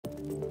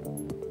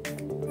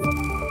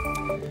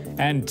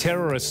And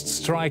terrorists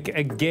strike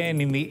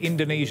again in the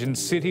Indonesian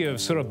city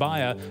of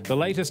Surabaya, the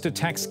latest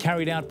attacks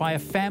carried out by a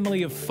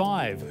family of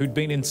 5 who'd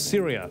been in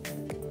Syria.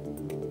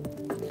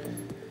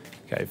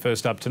 Okay,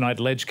 first up tonight,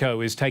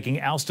 LegCo is taking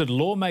ousted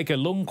lawmaker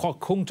Leung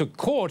Kwok-Kung to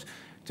court,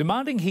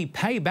 demanding he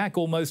pay back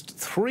almost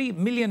 $3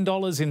 million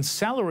in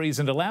salaries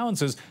and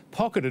allowances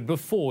pocketed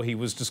before he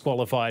was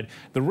disqualified.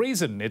 The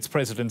reason, its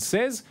president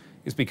says,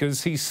 is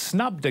because he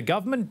snubbed a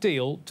government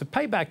deal to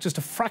pay back just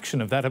a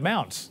fraction of that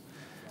amount.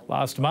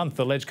 Last month,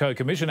 the LegCo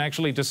Commission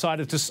actually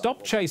decided to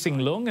stop chasing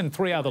Leung and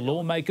 3 other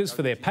lawmakers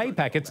for their pay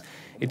packets.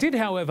 It did,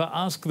 however,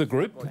 ask the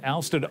group,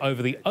 ousted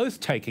over the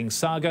oath-taking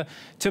saga,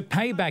 to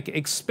pay back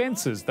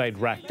expenses they'd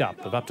racked up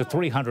of up to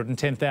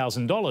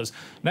 $310,000.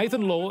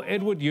 Nathan Law,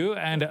 Edward Yiu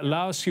and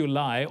Lau Siu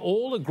Lai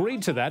all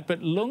agreed to that, but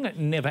Leung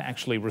never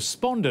actually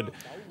responded.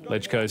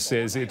 LegCo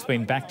says it's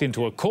been backed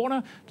into a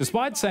corner,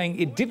 despite saying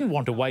it didn't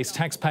want to waste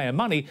taxpayer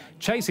money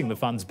chasing the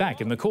funds back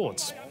in the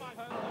courts.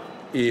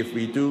 If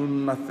we do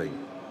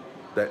nothing,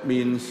 that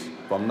means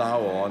from now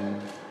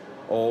on,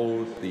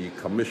 all the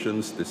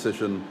Commission's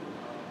decision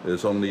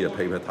is only a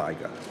paper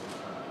tiger.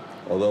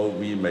 Although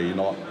we may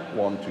not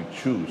want to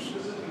choose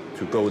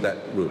to go that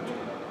route,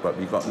 but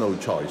we got no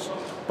choice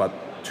but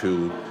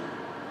to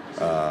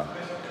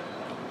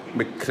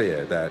make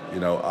clear that,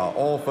 our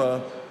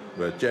offer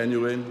were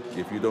genuine.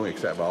 If you don't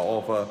accept our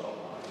offer,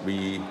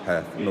 we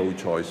have no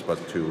choice but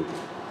to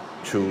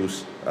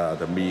choose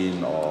the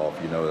mean of,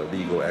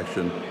 legal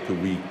action to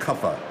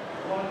recover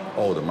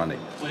all the money.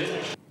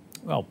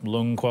 Well,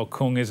 Leung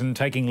Kwok-Kung isn't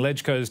taking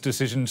LegCo's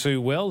decision too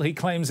well. He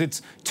claims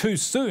it's too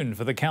soon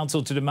for the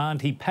council to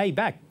demand he pay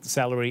back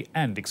salary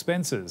and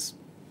expenses.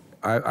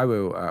 I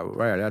will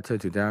write a letter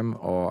to them,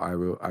 or I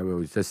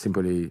will just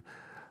simply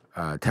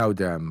tell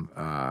them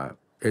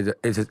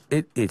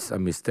it is a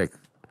mistake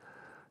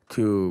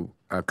to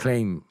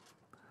claim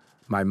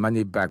my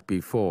money back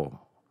before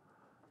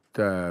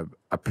the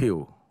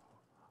appeal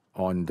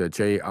on the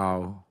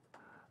JR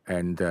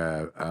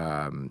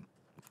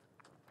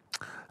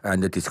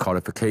and the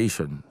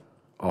disqualification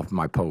of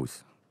my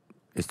post.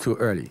 It's too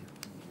early.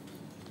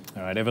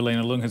 All right,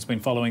 Evelina Leung has been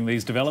following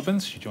these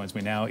developments. She joins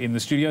me now in the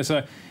studio.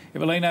 So,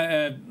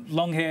 Evelina,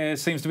 Longhair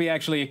seems to be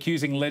actually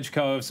accusing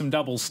LegCo of some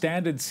double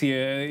standards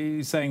here.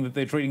 He's saying that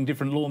they're treating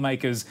different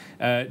lawmakers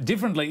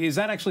differently. Is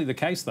that actually the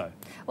case, though?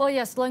 Well,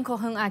 yes, Leung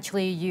Kwok-Kung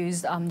actually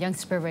used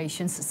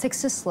Youngspiration's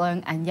Sixes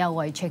Leung and Yao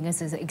Wei-cheng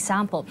as an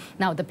example.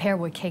 Now, the pair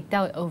were kicked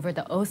out over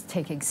the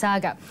oath-taking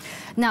saga.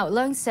 Now,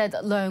 Leung said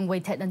Leung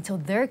waited until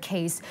their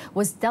case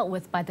was dealt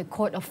with by the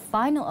Court of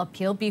Final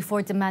Appeal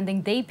before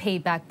demanding they pay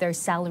back their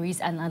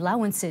salaries and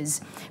allowances.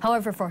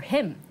 However, for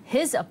him,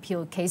 his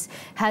appeal case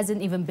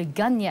hasn't even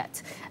begun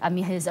yet.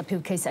 His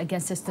appeal case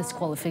against his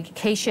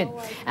disqualification.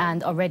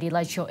 And already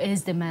LegCo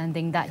is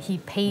demanding that he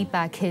pay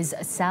back his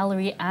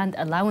salary and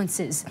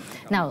allowances.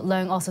 Now,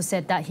 Leung also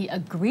said that he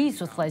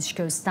agrees with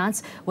LegCo's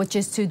stance, which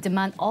is to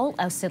demand all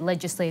ousted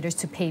legislators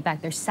to pay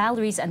back their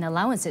salaries and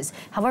allowances.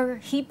 However,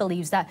 he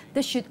believes that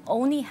this should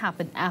only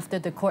happen after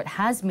the court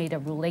has made a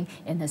ruling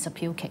in his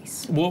appeal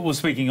case. Well,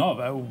 speaking of,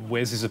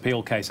 where's his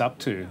appeal case up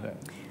to?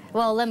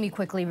 Well, let me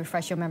quickly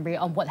refresh your memory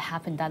on what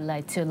happened that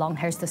led to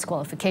Longhair's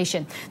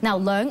disqualification. Now,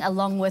 Leung,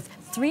 along with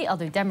 3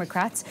 other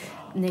Democrats,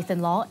 Nathan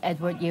Law,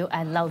 Edward Yiu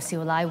and Lau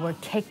Siu Lai, were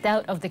kicked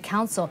out of the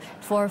council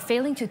for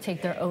failing to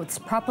take their oaths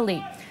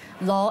properly.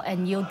 Law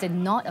and Yiu did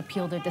not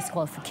appeal their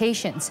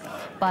disqualifications,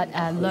 but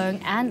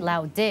Leung and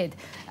Lau did.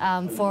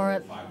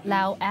 For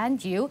Lau and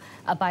Yiu,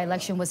 a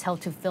by-election was held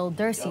to fill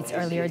their seats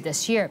earlier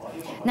this year.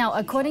 Now,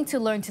 according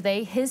to Leung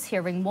today, his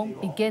hearing won't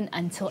begin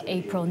until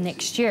April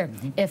next year.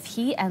 If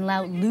he and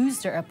Lau lose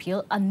their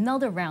appeal,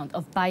 another round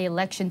of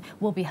by-election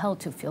will be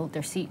held to fill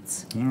their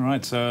seats. All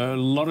right, so a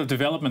lot of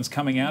developments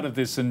coming out of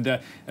this, and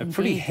a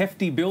pretty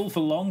hefty bill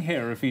for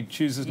Longhair if he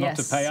chooses not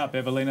to pay up.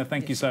 Evelina,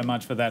 thank you so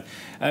much for that.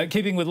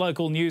 Keeping with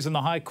local news, and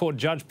the High Court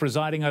judge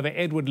presiding over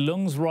Edward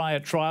Leung's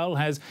riot trial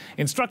has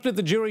instructed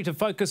the jury to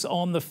focus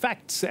on the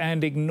facts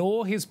and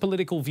ignore his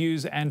political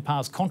views and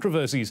past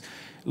controversies.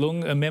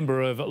 Leung, a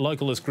member of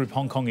localist group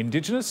Hong Kong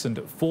Indigenous,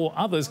 and 4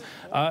 others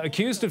are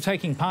accused of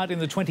taking part in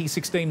the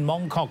 2016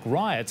 Mongkok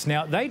riots.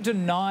 Now, they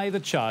deny the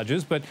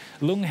charges, but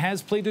Leung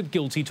has pleaded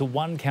guilty to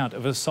 1 count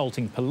of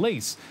assaulting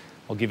police.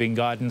 While giving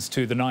guidance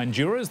to the 9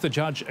 jurors, the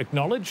judge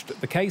acknowledged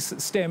the case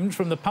stemmed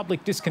from the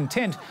public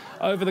discontent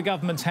over the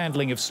government's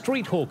handling of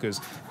street hawkers,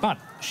 but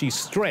she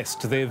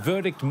stressed their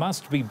verdict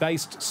must be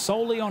based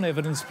solely on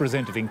evidence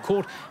presented in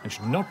court and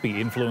should not be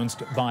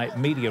influenced by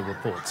media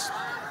reports.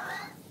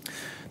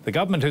 The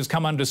government has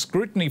come under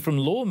scrutiny from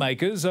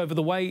lawmakers over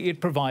the way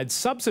it provides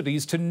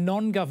subsidies to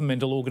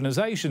non-governmental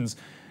organisations.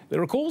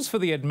 There are calls for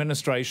the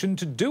administration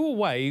to do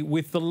away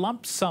with the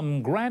lump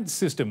sum grant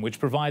system, which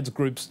provides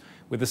groups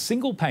with a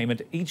single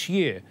payment each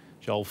year.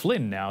 Joel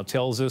Flynn now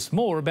tells us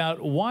more about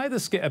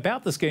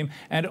the scheme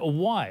and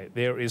why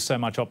there is so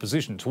much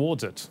opposition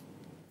towards it.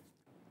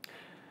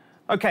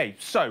 OK,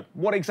 so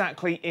what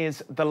exactly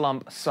is the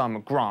lump sum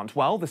grant?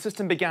 Well, the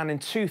system began in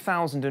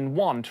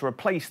 2001 to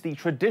replace the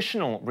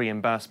traditional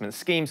reimbursement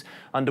schemes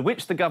under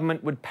which the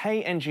government would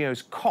pay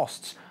NGOs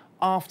costs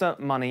after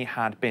money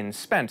had been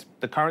spent.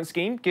 The current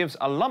scheme gives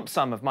a lump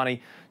sum of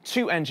money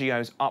to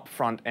NGOs up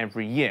front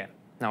every year.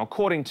 Now,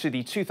 according to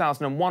the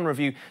 2001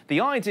 review,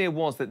 the idea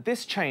was that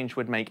this change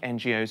would make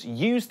NGOs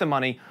use the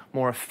money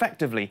more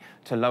effectively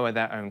to lower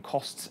their own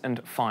costs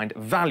and find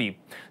value.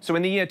 So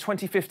in the year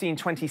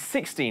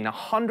 2015-2016,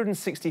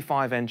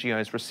 165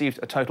 NGOs received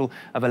a total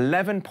of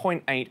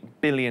 $11.8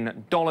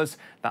 billion.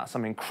 That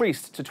sum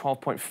increased to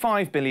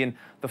 $12.5 billion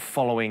the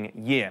following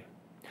year.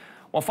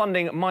 While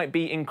funding might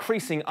be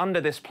increasing under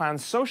this plan,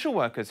 social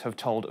workers have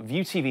told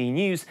ViuTV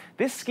News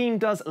this scheme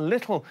does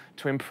little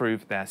to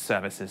improve their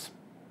services.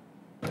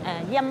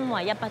 Because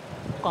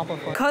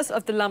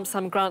of the lump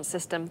sum grant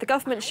system, the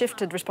government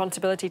shifted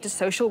responsibility to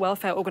social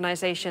welfare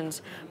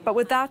organisations, but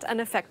without an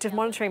effective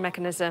monitoring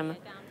mechanism.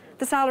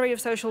 The salary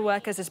of social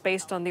workers is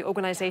based on the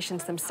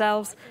organisations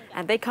themselves,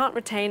 and they can't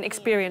retain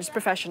experienced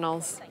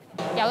professionals.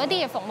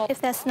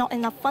 If there's not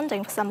enough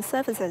funding for some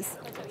services,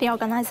 the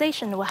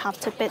organisation will have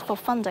to bid for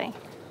funding.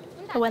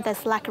 But when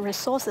there's lack of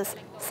resources,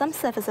 some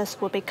services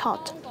will be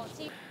cut.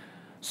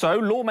 So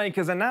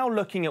lawmakers are now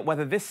looking at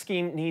whether this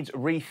scheme needs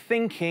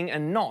rethinking,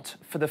 and not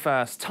for the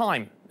first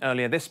time.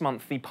 Earlier this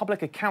month, the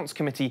Public Accounts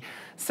Committee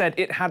said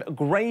it had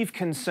grave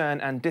concern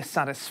and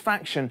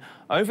dissatisfaction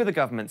over the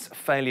government's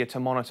failure to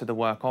monitor the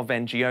work of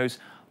NGOs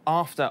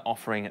after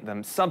offering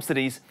them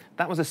subsidies.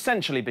 That was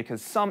essentially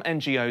because some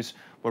NGOs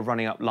were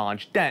running up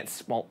large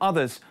debts, while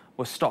others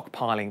were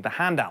stockpiling the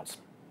handouts.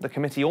 The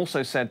committee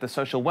also said the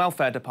Social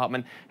Welfare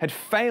Department had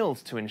failed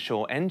to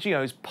ensure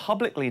NGOs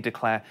publicly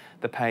declare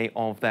the pay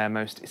of their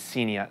most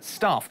senior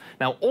staff.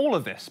 Now, all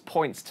of this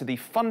points to the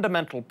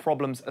fundamental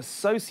problems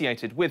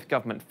associated with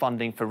government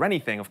funding for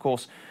anything, of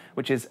course,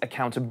 which is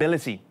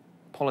accountability.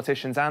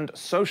 Politicians and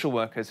social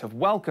workers have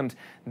welcomed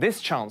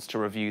this chance to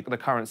review the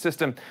current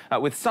system,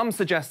 with some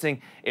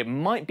suggesting it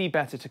might be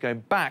better to go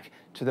back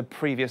to the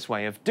previous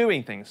way of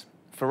doing things.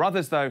 For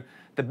others, though,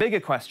 the bigger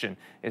question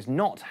is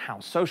not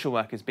how social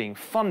work is being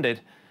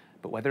funded,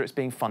 but whether it's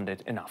being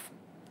funded enough.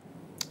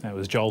 That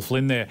was Joel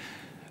Flynn there.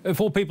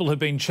 4 people have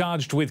been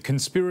charged with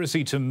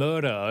conspiracy to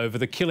murder over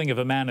the killing of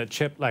a man at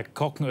Cheplak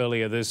Kok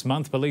earlier this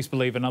month. Police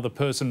believe another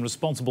person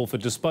responsible for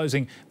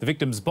disposing the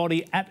victim's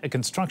body at a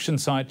construction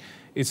site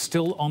is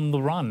still on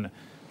the run.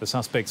 The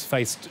suspects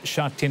faced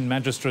Sha Tin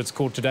Magistrates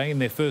Court today in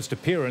their first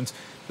appearance.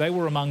 They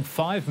were among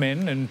 5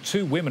 men and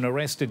 2 women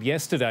arrested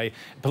yesterday.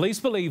 Police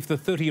believe the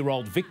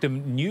 30-year-old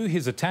victim knew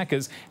his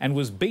attackers and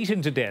was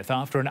beaten to death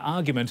after an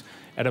argument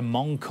at a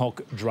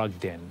Mongkok drug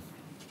den.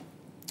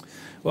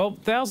 Well,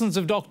 thousands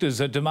of doctors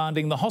are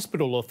demanding the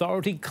hospital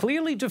authority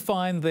clearly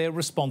define their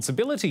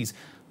responsibilities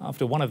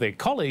after one of their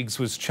colleagues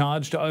was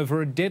charged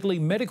over a deadly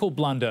medical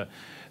blunder.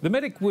 The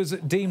medic was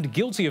deemed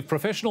guilty of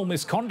professional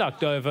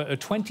misconduct over a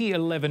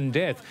 2011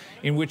 death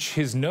in which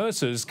his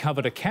nurses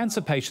covered a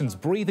cancer patient's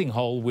breathing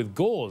hole with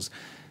gauze.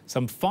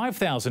 Some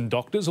 5,000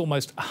 doctors,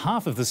 almost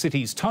half of the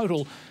city's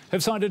total,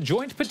 have signed a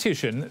joint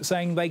petition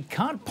saying they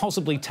can't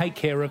possibly take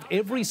care of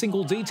every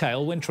single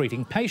detail when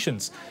treating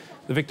patients.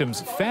 The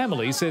victim's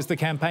family says the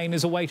campaign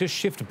is a way to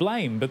shift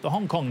blame, but the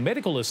Hong Kong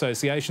Medical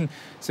Association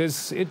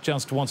says it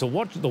just wants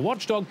the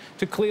watchdog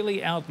to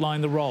clearly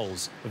outline the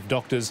roles of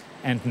doctors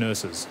and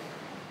nurses.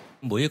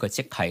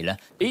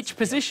 Each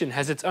position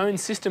has its own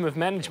system of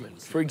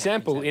management. For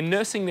example, in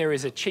nursing there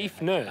is a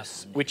chief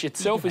nurse, which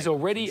itself is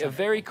already a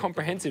very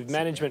comprehensive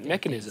management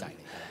mechanism.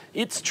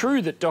 It's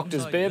true that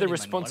doctors bear the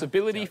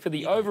responsibility for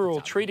the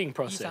overall treating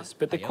process,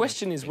 but the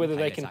question is whether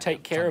they can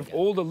take care of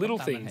all the little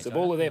things of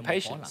all of their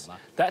patients.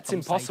 That's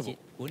impossible.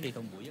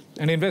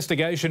 An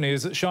investigation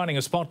is shining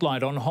a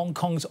spotlight on Hong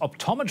Kong's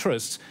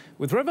optometrists,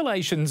 with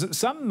revelations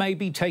some may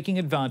be taking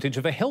advantage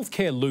of a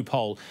healthcare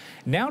loophole.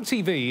 Now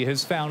TV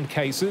has found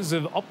cases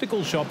of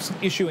optical shops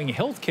issuing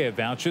healthcare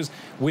vouchers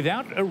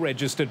without a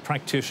registered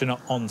practitioner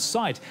on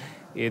site.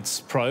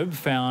 Its probe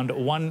found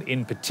one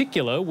in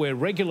particular where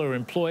regular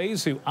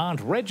employees who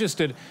aren't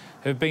registered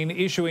have been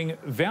issuing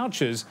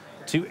vouchers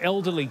to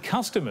elderly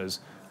customers.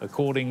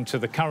 According to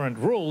the current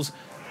rules,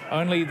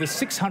 only the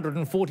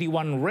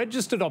 641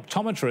 registered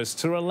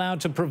optometrists are allowed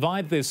to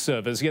provide this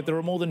service, yet there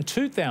are more than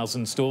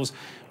 2,000 stores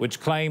which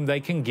claim they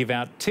can give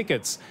out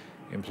tickets.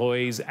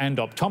 Employees and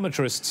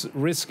optometrists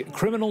risk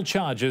criminal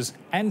charges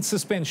and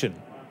suspension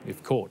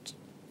if caught.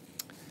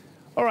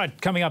 All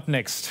right, coming up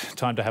next,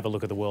 time to have a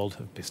look at the world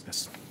of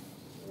business.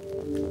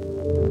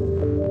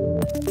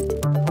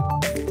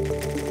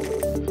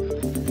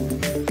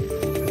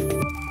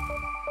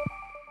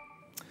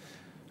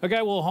 OK,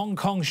 well, Hong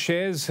Kong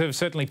shares have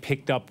certainly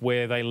picked up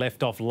where they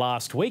left off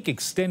last week,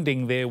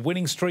 extending their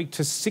winning streak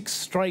to 6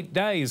 straight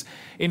days.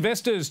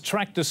 Investors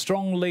tracked a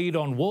strong lead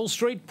on Wall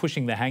Street,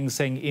 pushing the Hang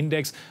Seng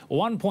Index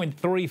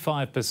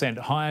 1.35%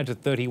 higher to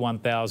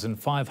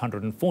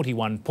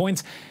 31,541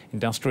 points.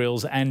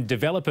 Industrials and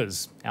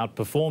developers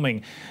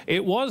outperforming.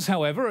 It was,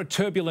 however, a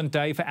turbulent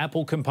day for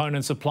Apple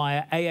component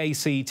supplier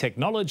AAC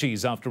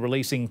Technologies after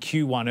releasing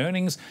Q1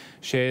 earnings.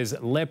 Shares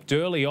leapt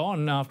early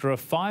on after a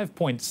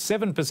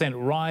 5.7%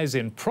 rise rise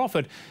in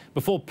profit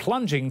before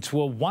plunging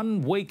to a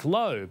one-week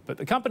low. But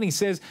the company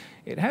says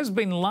it has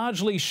been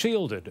largely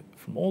shielded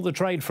from all the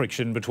trade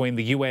friction between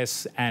the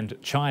US and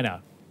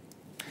China.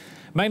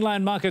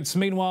 Mainland markets,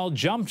 meanwhile,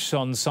 jumped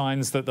on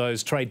signs that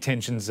those trade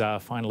tensions are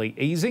finally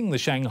easing. The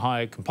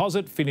Shanghai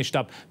Composite finished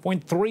up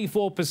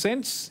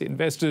 0.34%.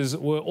 Investors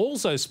were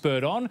also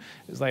spurred on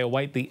as they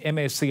await the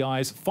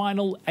MSCI's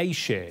final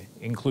A-share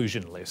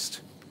inclusion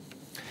list.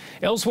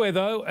 Elsewhere,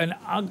 though, an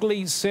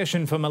ugly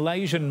session for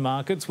Malaysian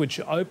markets,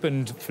 which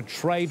opened for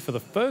trade for the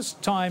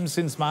first time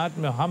since Mahathir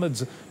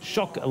Mohamad's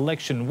shock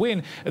election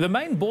win. The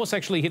main bourse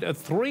actually hit a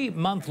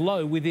 3-month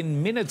low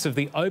within minutes of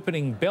the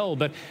opening bell,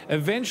 but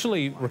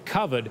eventually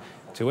recovered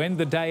to end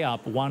the day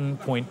up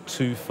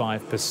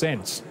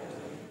 1.25%.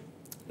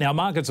 Now,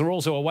 markets are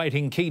also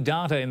awaiting key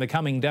data in the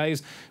coming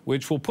days,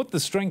 which will put the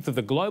strength of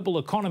the global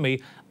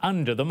economy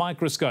under the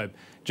microscope.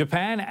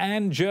 Japan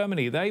and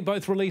Germany, they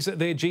both release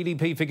their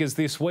GDP figures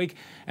this week,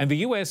 and the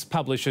US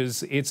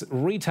publishes its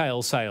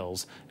retail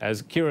sales.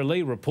 As Kira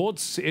Lee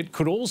reports, it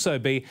could also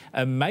be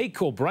a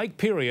make or break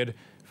period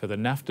for the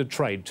NAFTA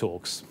trade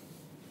talks.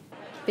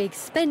 Big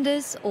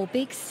spenders or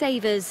big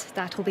savers?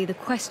 That will be the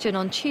question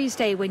on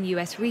Tuesday when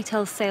US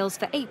retail sales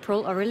for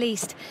April are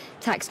released.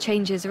 Tax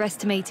changes are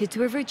estimated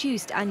to have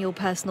reduced annual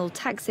personal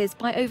taxes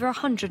by over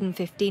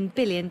 $115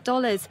 billion.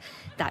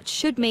 That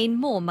should mean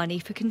more money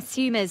for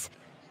consumers.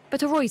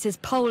 But a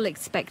Reuters poll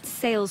expects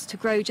sales to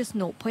grow just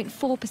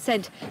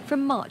 0.4%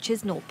 from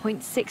March's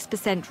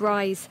 0.6%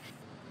 rise.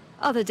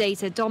 Other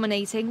data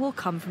dominating will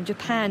come from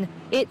Japan.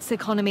 Its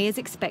economy is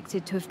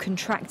expected to have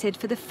contracted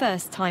for the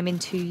first time in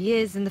 2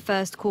 years in the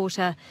first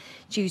quarter,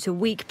 due to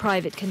weak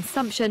private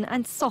consumption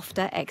and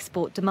softer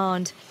export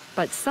demand.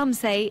 But some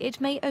say it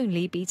may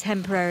only be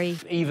temporary.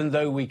 Even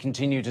though we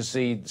continue to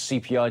see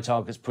CPI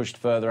targets pushed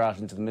further out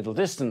into the middle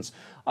distance,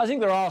 I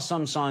think there are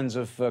some signs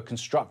of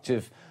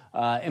constructive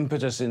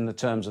impetus in the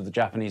terms of the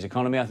Japanese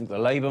economy. I think the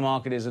labour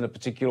market is in a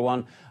particular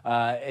one,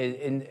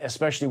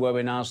 especially where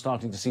we're now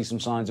starting to see some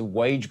signs of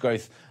wage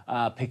growth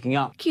picking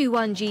up.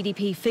 Q1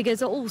 GDP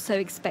figures are also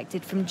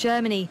expected from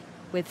Germany,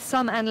 with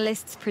some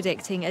analysts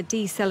predicting a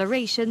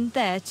deceleration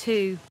there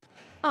too.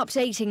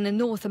 Updating the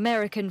North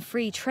American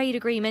Free Trade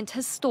Agreement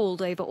has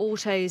stalled over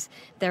autos.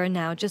 There are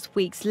now just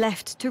weeks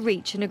left to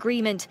reach an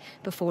agreement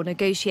before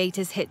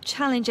negotiators hit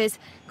challenges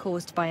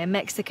caused by a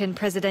Mexican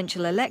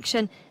presidential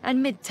election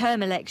and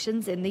mid-term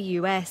elections in the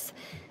US.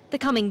 The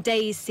coming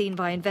days seen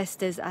by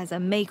investors as a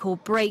make or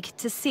break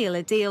to seal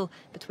a deal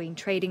between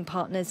trading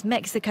partners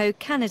Mexico,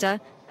 Canada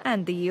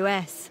and the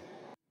US.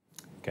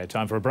 OK,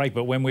 time for a break,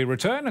 but when we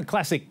return, a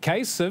classic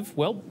case of,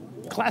 well,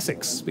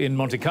 classics in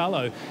Monte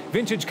Carlo.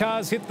 Vintage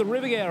cars hit the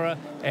Riviera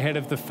ahead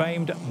of the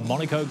famed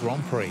Monaco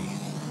Grand Prix.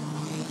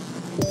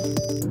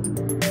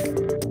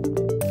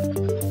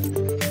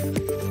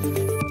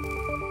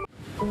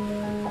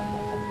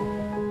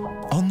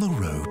 On the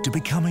road to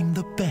becoming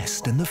the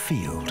best in the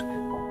field,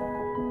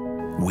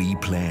 we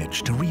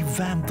pledge to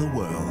revamp the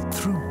world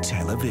through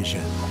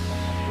television.